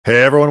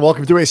Hey everyone,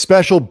 welcome to a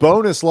special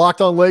bonus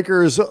Locked On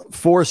Lakers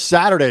for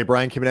Saturday.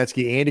 Brian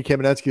Kamenetsky, Andy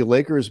Kamenetsky.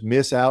 Lakers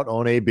miss out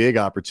on a big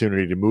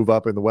opportunity to move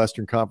up in the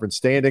Western Conference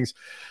standings.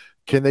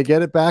 Can they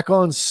get it back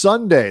on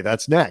Sunday?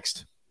 That's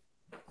next.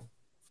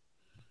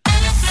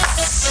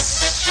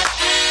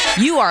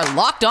 You are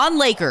Locked On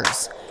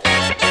Lakers,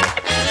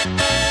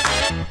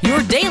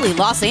 your daily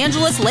Los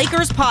Angeles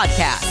Lakers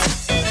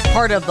podcast.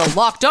 Part of the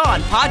Locked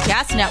On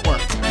Podcast Network,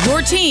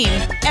 your team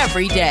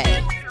every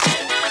day.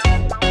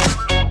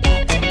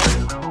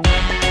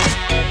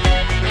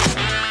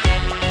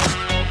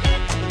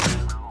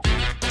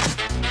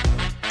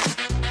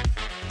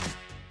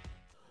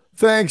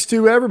 Thanks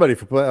to everybody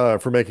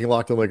for making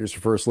Locked On Lakers your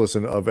first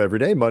listen of every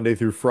day, Monday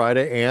through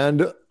Friday,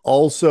 and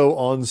also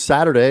on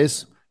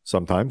Saturdays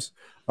sometimes.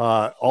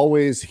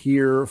 Always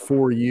here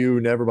for you,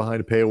 never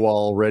behind a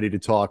paywall, ready to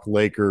talk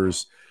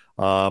Lakers.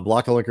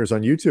 Locked On Lakers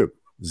on YouTube,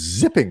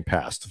 zipping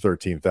past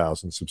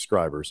 13,000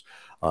 subscribers.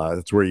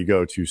 That's where you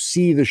go to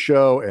see the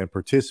show and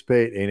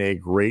participate in a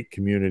great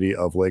community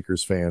of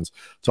Lakers fans.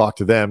 Talk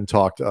to them,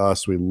 talk to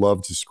us. We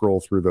love to scroll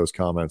through those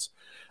comments.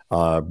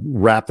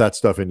 Wrap that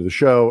stuff into the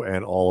show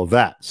and all of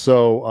that.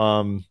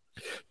 So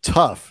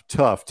tough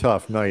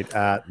night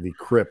at the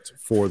Crypt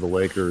for the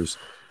Lakers.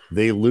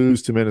 They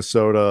lose to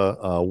Minnesota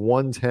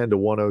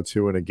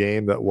 110-102 in a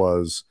game that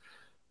was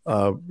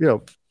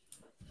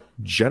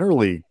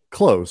generally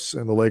close,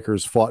 and the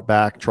Lakers fought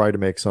back, tried to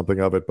make something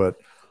of it, but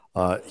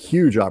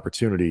huge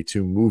opportunity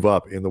to move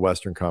up in the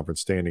Western Conference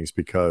standings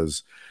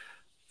because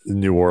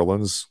New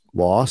Orleans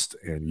lost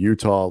and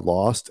Utah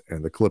lost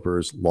and the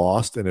Clippers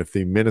lost. And if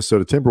the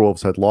Minnesota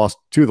Timberwolves had lost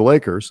to the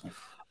Lakers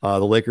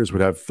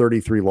would have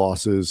 33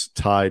 losses,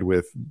 tied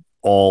with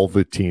all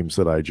the teams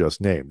that I just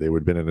named. They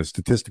would have been in a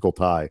statistical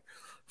tie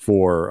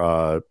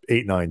for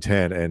 8, 9,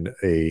 10 and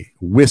a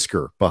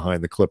whisker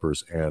behind the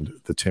Clippers and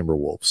the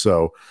Timberwolves.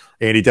 So,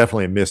 Andy,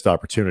 definitely a missed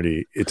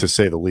opportunity, to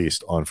say the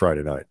least, on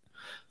Friday night.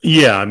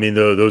 Yeah, I mean,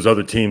 those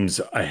other teams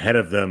ahead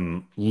of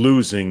them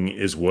losing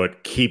is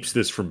what keeps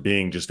this from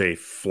being just a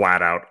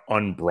flat-out,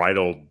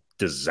 unbridled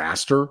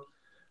disaster.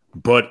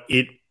 But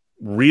it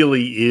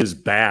really is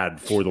bad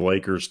for the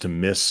Lakers to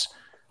miss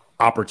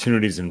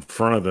opportunities in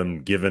front of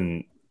them,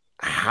 given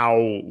how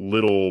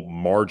little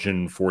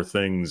margin for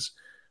things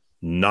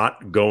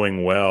not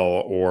going well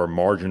or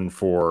margin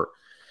for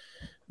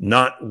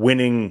not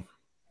winning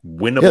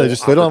winnable. Yeah,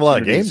 they don't have a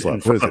lot of games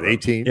left. What is it,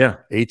 18? Yeah.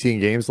 18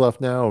 games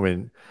left now. I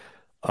mean,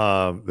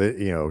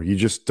 you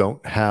just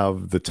don't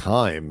have the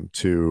time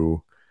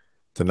to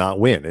not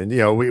win.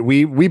 And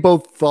we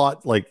both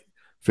thought like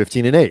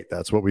 15-8.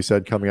 That's what we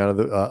said coming out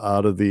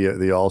of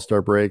the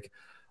All-Star break.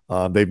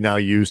 They've now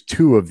used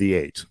 2 of the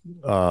 8,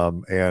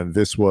 and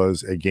this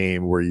was a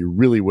game where you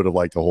really would have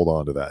liked to hold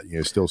on to that.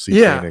 Still see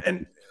Phoenix,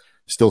 and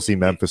still see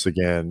Memphis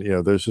again.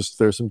 There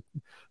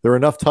are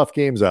enough tough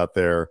games out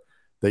there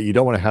that you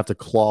don't want to have to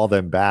claw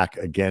them back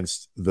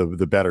against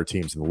the better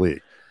teams in the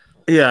league.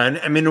 Yeah, and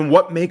I mean,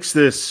 what makes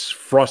this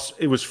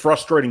it was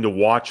frustrating to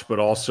watch, but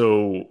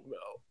also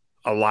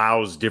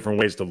allows different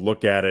ways to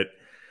look at it.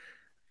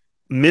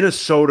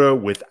 Minnesota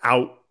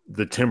without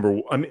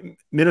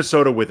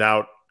Minnesota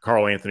without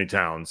Karl Anthony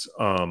Towns,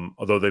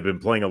 although they've been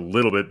playing a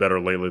little bit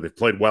better lately. They've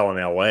played well in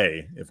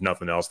LA, if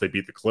nothing else. They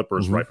beat the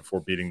Clippers right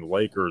before beating the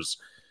Lakers.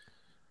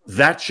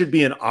 That should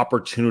be an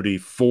opportunity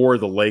for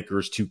the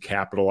Lakers to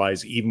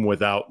capitalize, even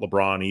without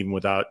LeBron, even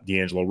without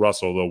D'Angelo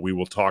Russell, though we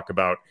will talk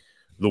about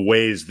the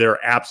ways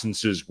their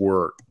absences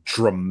were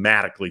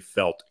dramatically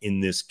felt in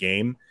this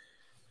game.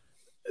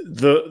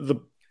 The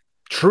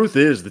truth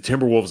is the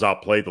Timberwolves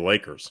outplayed the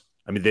Lakers.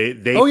 I mean,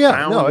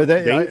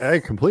 I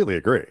completely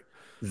agree.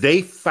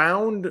 They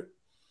found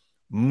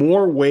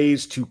more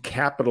ways to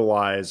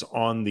capitalize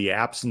on the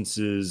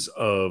absences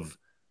of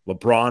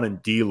LeBron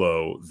and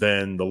D'Lo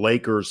than the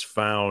Lakers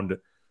found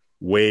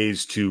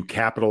ways to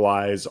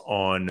capitalize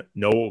on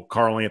no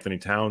Karl Anthony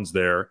Towns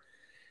there.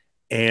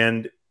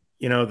 And,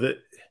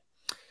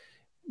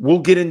 we'll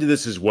get into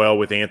this as well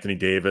with Anthony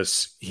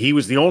Davis. He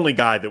was the only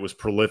guy that was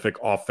prolific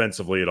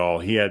offensively at all.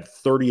 He had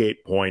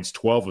 38 points,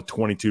 12 of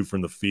 22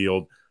 from the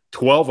field,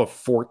 12 of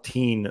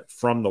 14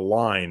 from the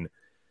line,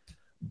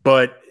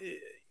 but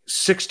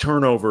 6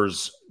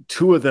 turnovers,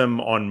 2 of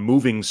them on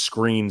moving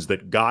screens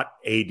that got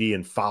AD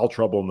in foul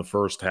trouble in the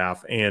first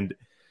half. And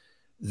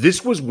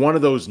this was one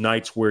of those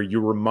nights where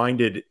you're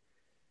reminded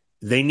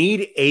they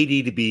need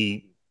AD to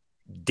be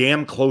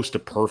damn close to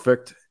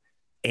perfect.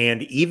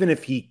 And even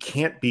if he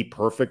can't be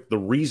perfect, the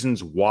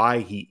reasons why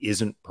he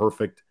isn't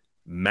perfect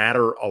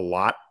matter a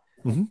lot.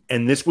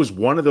 And this was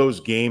one of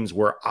those games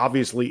where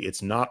obviously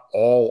it's not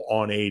all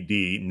on AD.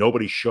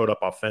 Nobody showed up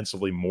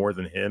offensively more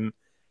than him.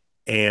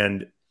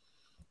 And,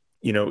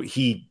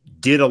 he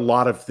did a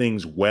lot of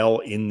things well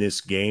in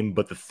this game,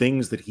 but the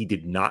things that he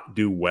did not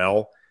do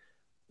well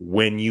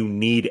when you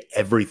need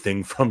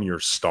everything from your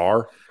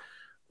star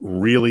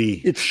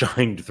really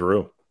shined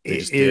through.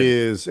 It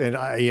is, and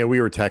we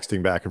were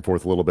texting back and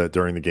forth a little bit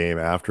during the game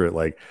after it.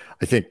 Like,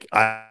 I think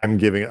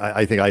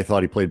I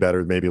thought he played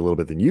better, maybe a little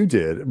bit than you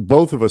did.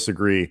 Both of us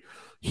agree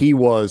he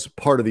was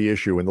part of the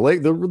issue. And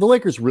the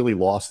Lakers really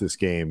lost this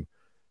game,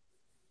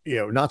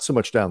 not so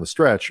much down the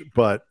stretch,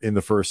 but in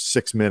the first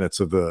 6 minutes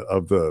of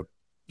the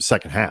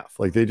second half.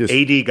 Like they just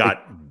AD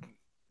got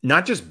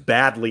not just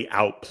badly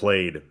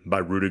outplayed by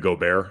Rudy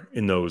Gobert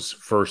in those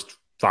first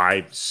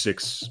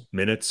 5-6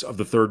 minutes of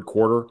the third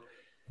quarter.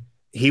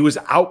 He was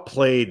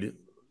outplayed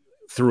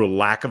through a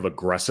lack of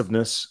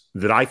aggressiveness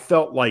that I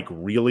felt like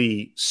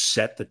really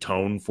set the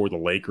tone for the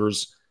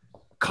Lakers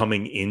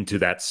coming into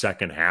that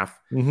second half.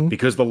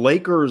 Because the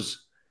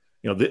Lakers,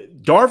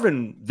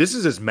 Darvin, this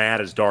is as mad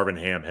as Darvin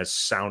Ham has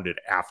sounded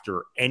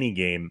after any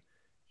game,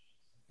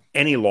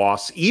 any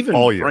loss, even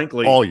all year,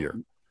 frankly, all year.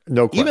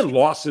 No question. Even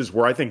losses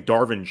where I think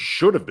Darvin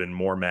should have been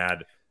more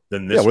mad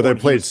than this. Yeah, where they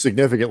played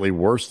significantly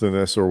worse than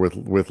this or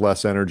with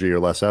less energy or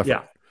less effort.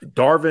 Yeah,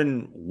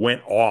 Darvin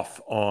went off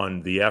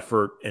on the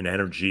effort and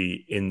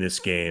energy in this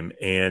game.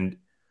 And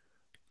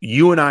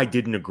you and I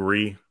didn't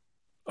agree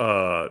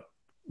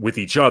with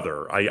each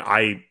other.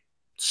 I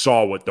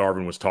saw what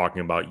Darvin was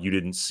talking about. You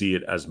didn't see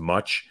it as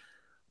much.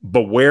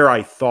 But where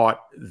I thought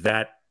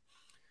that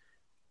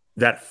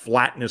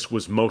flatness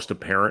was most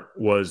apparent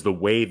was the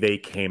way they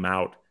came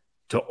out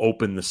to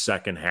open the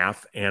second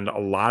half. And a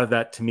lot of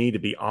that, to me, to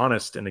be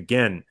honest, and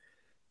again,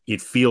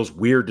 it feels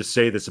weird to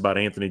say this about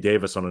Anthony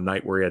Davis on a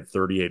night where he had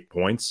 38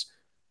 points,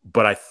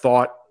 but I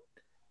thought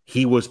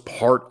he was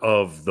part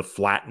of the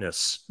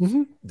flatness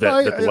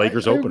that the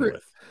Lakers opened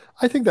with.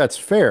 I think that's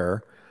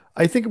fair.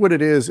 I think what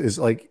it is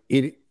like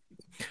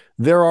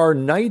there are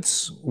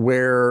nights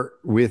where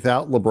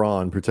without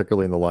LeBron,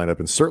 particularly in the lineup,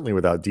 and certainly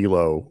without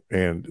D'Lo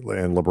and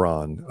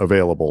LeBron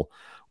available,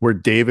 where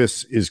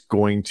Davis is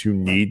going to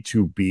need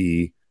to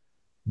be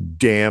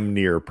damn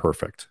near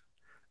perfect.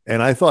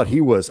 And I thought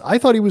he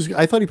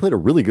played a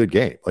really good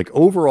game. Like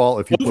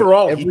overall, he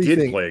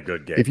did play a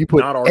good game. If you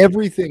put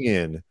everything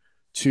in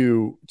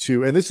to,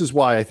 and this is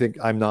why I think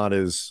I'm not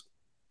as,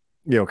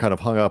 kind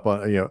of hung up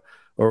on,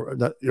 or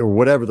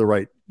whatever the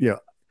right,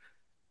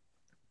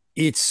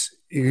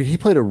 he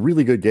played a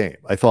really good game.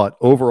 I thought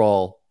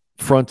overall,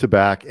 front to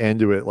back, end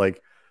to it,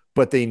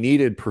 but they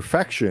needed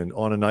perfection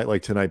on a night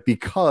like tonight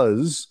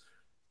because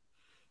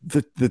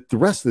the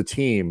rest of the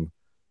team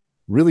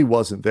really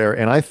wasn't there.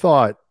 And I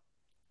thought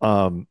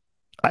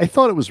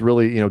it was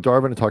really,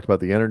 Darvin had talked about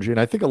the energy, and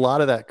I think a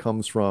lot of that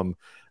comes from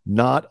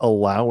not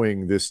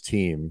allowing this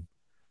team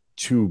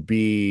to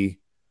be,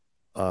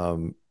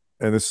 and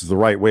this is the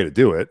right way to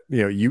do it,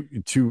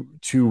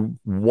 to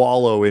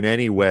wallow in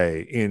any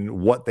way in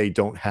what they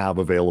don't have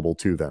available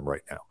to them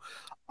right now.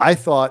 I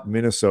thought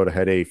Minnesota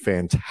had a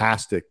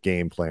fantastic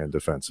game plan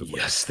defensively.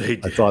 Yes, they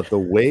did. I thought the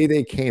way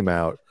they came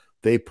out,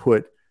 they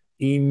put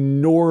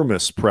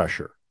enormous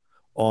pressure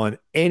on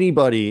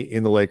anybody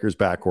in the Lakers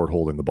backcourt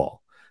holding the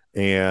ball.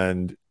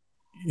 And,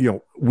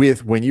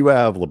 when you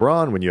have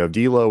LeBron, when you have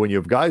D'Lo, when you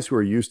have guys who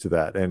are used to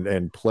that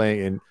and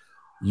playing, and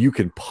you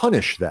can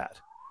punish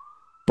that.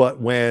 But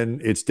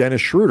when it's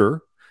Dennis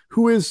Schroeder,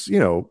 who is,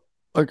 a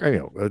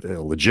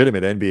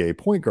legitimate NBA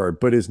point guard,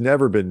 but has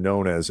never been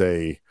known as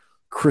a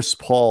Chris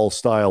Paul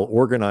style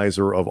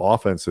organizer of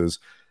offenses,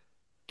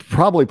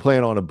 probably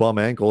playing on a bum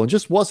ankle and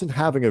just wasn't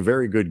having a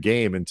very good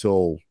game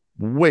until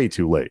way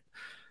too late.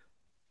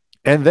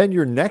 And then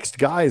your next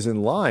guys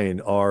in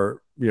line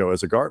are,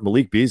 as a guard,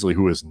 Malik Beasley,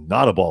 who is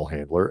not a ball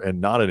handler and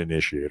not an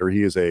initiator.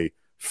 He is a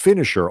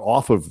finisher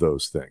off of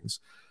those things.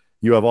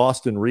 You have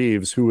Austin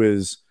Reeves, who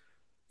is,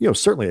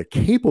 certainly a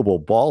capable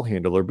ball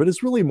handler, but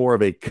is really more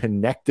of a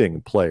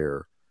connecting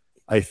player,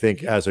 I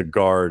think, as a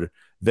guard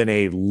than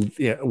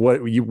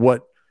what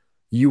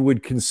you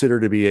would consider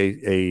to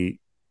be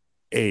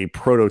a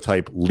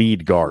prototype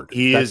lead guard.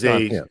 He's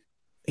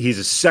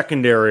a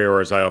secondary, or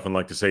as I often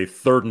like to say,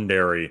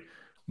 thirdary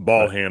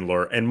ball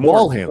handler, and more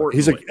ball handler.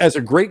 He's as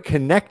a great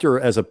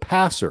connector as a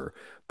passer,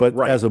 but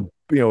as a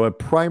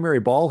primary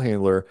ball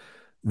handler,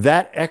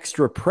 that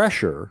extra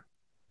pressure,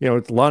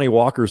 Lonnie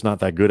Walker's not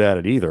that good at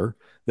it either.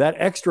 That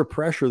extra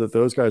pressure that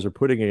those guys are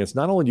putting against,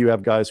 not only do you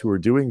have guys who are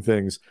doing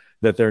things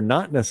that they're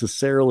not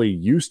necessarily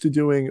used to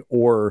doing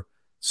or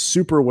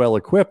super well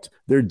equipped,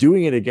 they're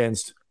doing it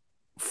against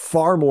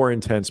far more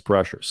intense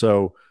pressure.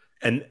 So,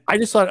 and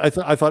I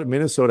thought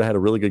Minnesota had a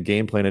really good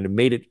game plan, and it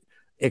made it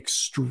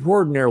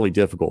extraordinarily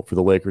difficult for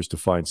the Lakers to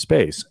find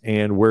space.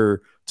 And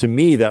where, to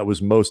me, that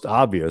was most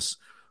obvious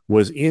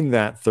was in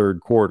that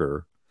third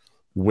quarter,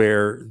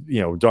 where,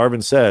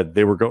 Darvin said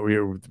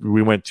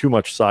we went too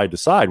much side to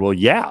side. Well,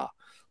 yeah,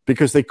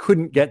 because they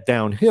couldn't get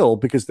downhill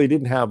because they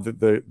didn't have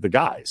the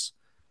guys.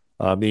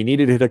 They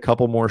needed to hit a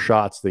couple more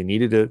shots. They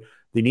needed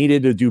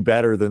to do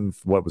better than,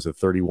 what was it,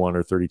 31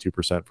 or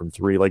 32% from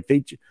three. Like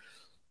they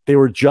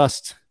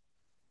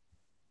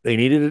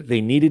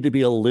needed to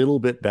be a little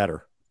bit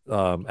better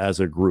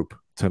as a group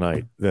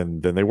tonight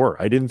than they were.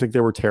 I didn't think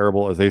they were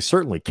terrible, as they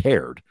certainly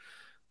cared.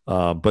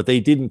 But they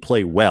didn't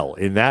play well.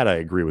 In that, I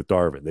agree with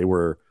Darvin. They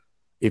were,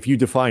 if you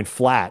define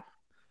flat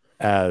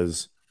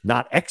as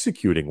not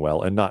executing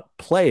well and not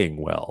playing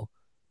well,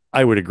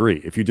 I would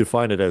agree. If you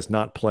define it as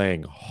not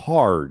playing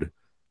hard,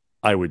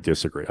 I would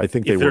disagree. I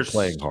think they were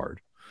playing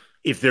hard.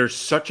 if there's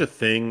such a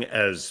thing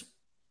as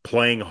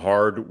playing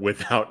hard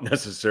without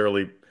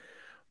necessarily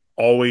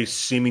always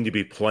seeming to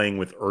be playing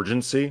with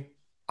urgency,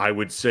 I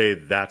would say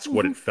that's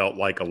what it felt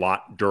like a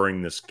lot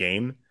during this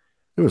game.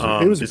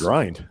 It was a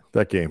grind,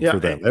 that game, yeah, for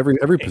them.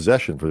 Every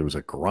possession for it was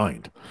a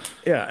grind.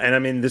 Yeah, and I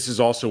mean, this is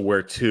also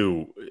where,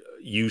 too,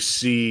 you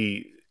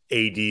see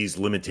AD's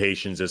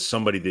limitations as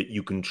somebody that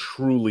you can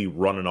truly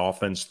run an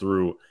offense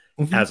through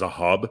as a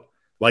hub.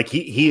 Like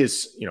he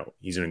is,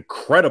 he's an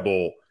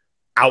incredible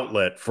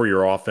outlet for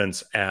your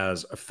offense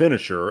as a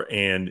finisher.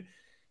 And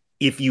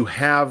if you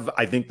have,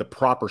 I think, the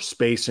proper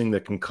spacing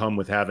that can come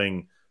with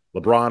having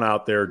LeBron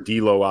out there,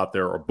 D'Lo out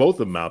there, or both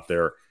of them out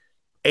there,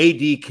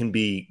 AD can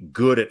be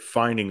good at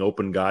finding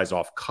open guys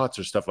off cuts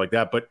or stuff like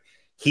that. But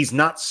he's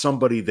not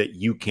somebody that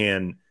you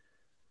can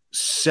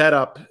set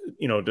up,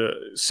 to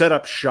set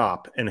up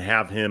shop and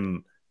have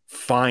him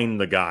find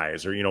the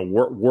guys, or,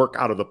 work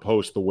out of the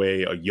post the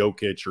way a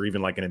Jokic or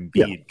even like an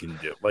Embiid can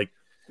do. Like,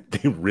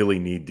 they really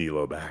need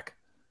D'Lo back.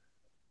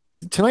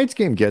 Tonight's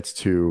game gets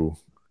to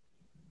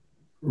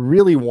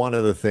really one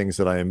of the things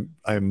that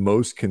I'm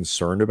most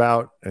concerned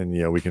about,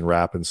 and we can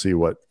wrap and see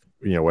what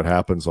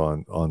happens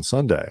on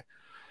Sunday.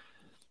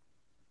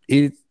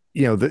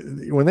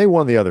 When they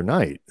won the other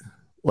night,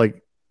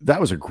 like,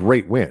 that was a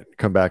great win.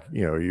 Come back,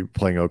 you're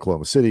playing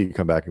Oklahoma City, you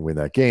come back and win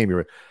that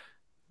game.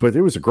 But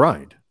it was a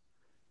grind.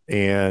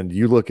 And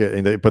you look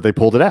at, but they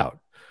pulled it out.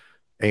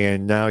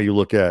 And now you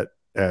look at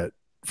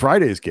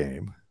Friday's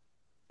game,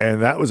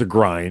 and that was a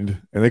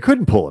grind, and they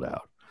couldn't pull it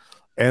out.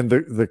 And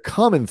the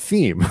common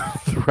theme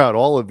throughout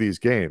all of these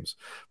games,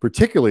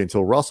 particularly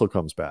until Russell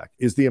comes back,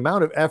 is the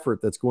amount of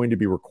effort that's going to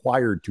be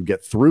required to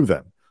get through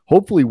them.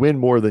 Hopefully win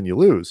more than you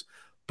lose.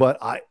 But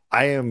I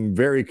am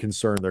very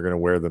concerned they're going to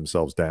wear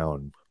themselves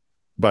down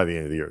by the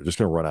end of the year. They're just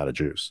going to run out of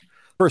juice.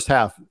 First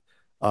half,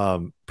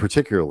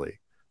 particularly,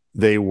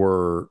 they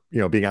were,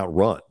 being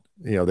outrun.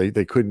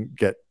 They couldn't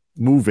get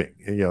moving,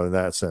 in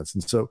that sense.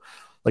 And so,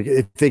 like,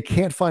 if they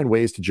can't find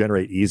ways to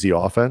generate easy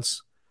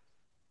offense,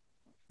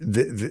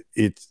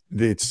 it's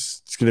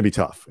going to be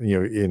tough. But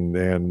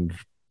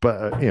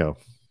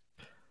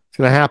it's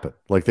going to happen.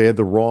 Like, they had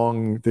the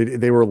wrong.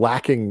 They were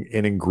lacking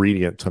an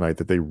ingredient tonight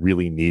that they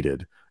really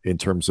needed in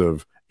terms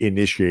of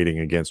initiating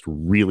against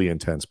really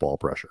intense ball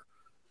pressure.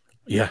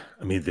 Yeah,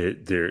 I mean,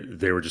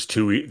 they were just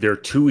they're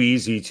too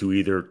easy to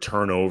either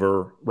turn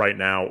over right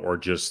now or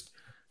just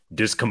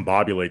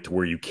discombobulate to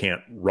where you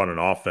can't run an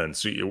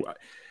offense.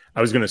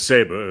 I was going to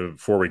say, but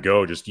before we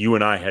go, just you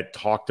and I had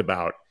talked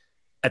about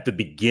at the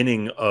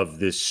beginning of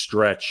this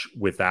stretch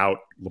without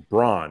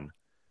LeBron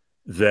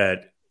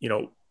that,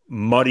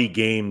 muddy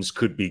games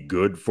could be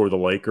good for the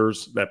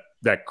Lakers.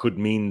 That could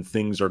mean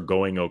things are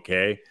going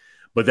okay.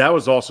 But that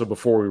was also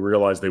before we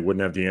realized they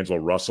wouldn't have D'Angelo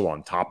Russell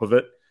on top of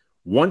it.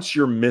 Once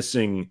you're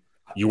missing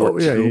your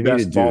two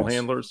best ball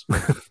handlers,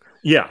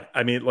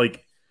 I mean,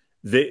 like,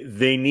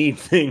 they need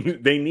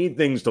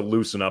things to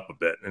loosen up a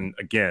bit. And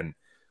again,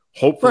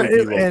 hopefully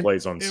D'Lo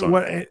plays on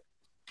Sunday.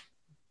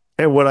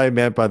 And what I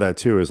meant by that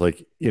too is,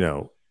 like,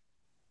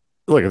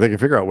 look, if they can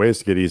figure out ways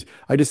to get easy,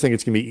 I just think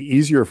it's going to be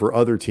easier for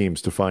other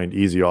teams to find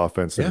easy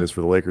offense than it is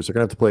for the Lakers. They're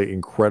going to have to play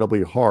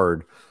incredibly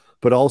hard,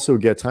 but also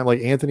get time.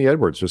 Like, Anthony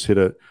Edwards just hit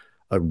a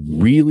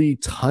really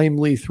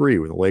timely three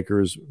when the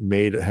Lakers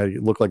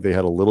looked like they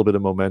had a little bit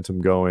of momentum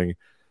going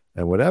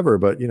and whatever.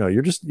 But, you're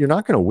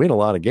not going to win a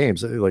lot of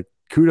games. Like,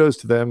 kudos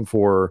to them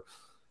for,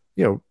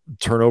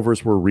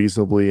 turnovers were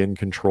reasonably in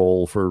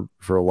control for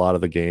a lot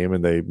of the game,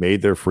 and they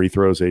made their free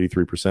throws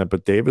 83%.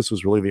 But Davis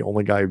was really the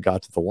only guy who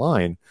got to the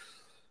line.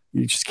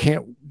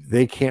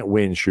 They can't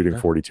win shooting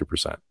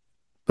 42%.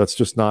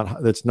 That's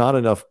not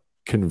enough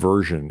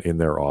conversion in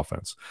their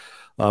offense.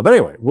 But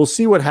anyway, we'll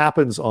see what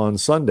happens on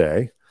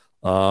Sunday.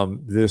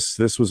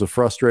 This was a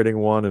frustrating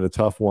one and a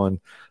tough one.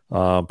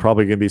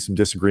 Probably going to be some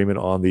disagreement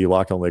on the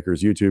Locked On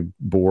Lakers YouTube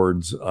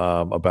boards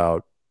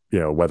about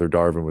whether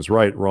Darvin was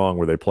right, wrong,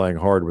 were they playing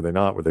hard, were they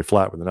not, were they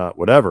flat, were they not,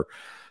 whatever.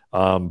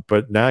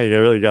 But now you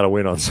really got to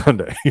win on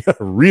Sunday. You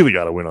really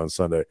got to win on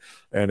Sunday.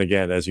 And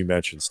again, as you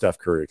mentioned, Steph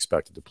Curry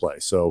expected to play.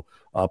 So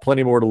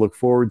plenty more to look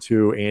forward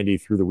to, Andy,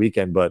 through the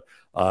weekend. But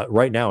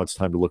right now it's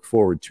time to look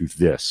forward to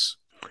this.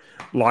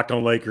 Locked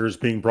On Lakers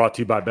being brought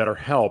to you by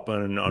BetterHelp.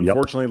 And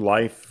unfortunately,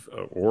 life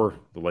or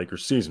the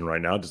Lakers season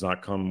right now does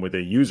not come with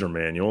a user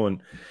manual.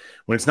 And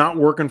when it's not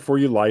working for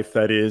you, life,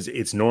 that is,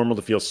 it's normal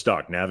to feel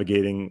stuck.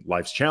 Navigating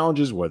life's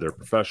challenges, whether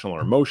professional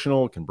or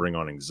emotional, can bring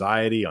on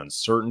anxiety,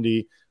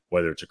 uncertainty,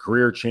 whether it's a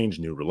career change,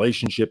 new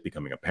relationship,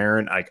 becoming a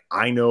parent.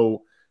 I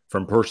know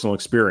from personal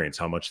experience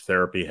how much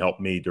therapy helped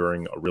me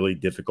during a really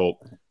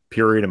difficult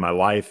period in my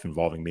life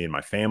involving me and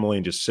my family,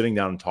 and just sitting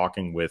down and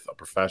talking with a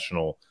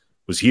professional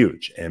was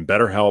huge. And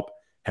BetterHelp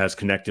has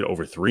connected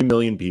over 3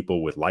 million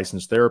people with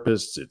licensed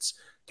therapists. It's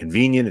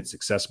convenient, it's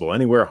accessible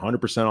anywhere,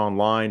 100%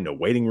 online, no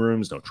waiting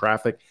rooms, no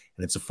traffic,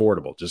 and it's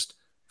affordable. Just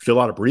fill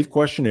out a brief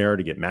questionnaire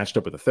to get matched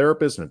up with a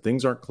therapist, and if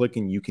things aren't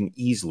clicking, you can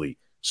easily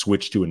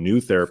switch to a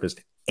new therapist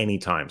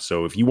anytime.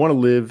 So if you want to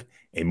live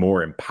a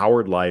more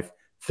empowered life,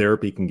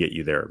 therapy can get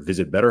you there.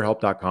 Visit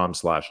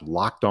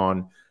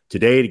betterhelp.com/lockedon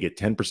today to get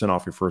 10%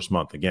 off your first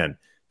month. Again,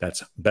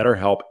 that's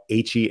BetterHelp,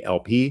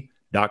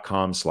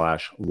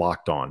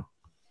 HELP.com/lockedon.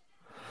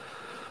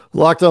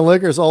 Locked On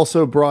Lakers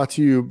also brought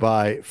to you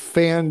by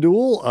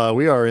FanDuel.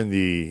 We are in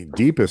the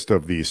deepest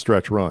of the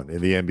stretch run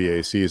in the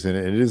NBA season,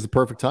 and it is the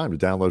perfect time to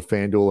download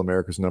FanDuel,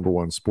 America's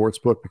 #1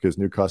 sportsbook, because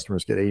new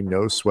customers get a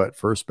no-sweat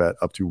first bet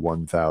up to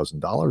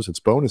 $1,000. It's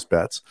bonus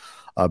bets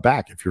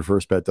back if your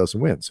first bet doesn't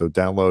win. So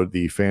download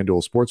the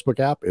FanDuel Sportsbook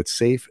app. It's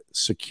safe,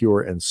 secure,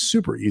 and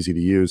super easy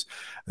to use.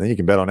 And then you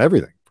can bet on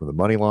everything from the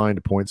money line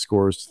to point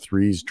scores to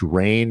threes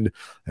drained.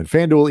 And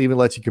FanDuel even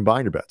lets you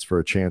combine your bets for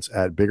a chance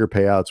at bigger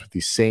payouts with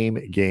the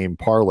same game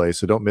parlay.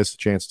 So don't miss the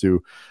chance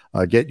to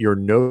get your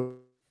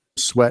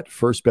no-sweat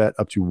first bet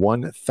up to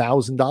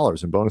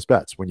 $1,000 in bonus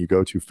bets when you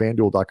go to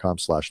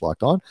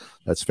FanDuel.com/lockedon.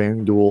 That's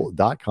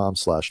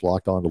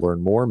FanDuel.com/lockedon to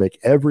learn more. Make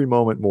every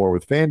moment more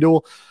with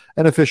FanDuel,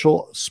 an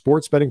official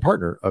sports betting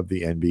partner of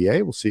the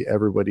NBA. We'll see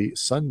everybody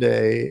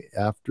Sunday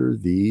after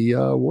the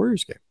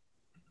Warriors game.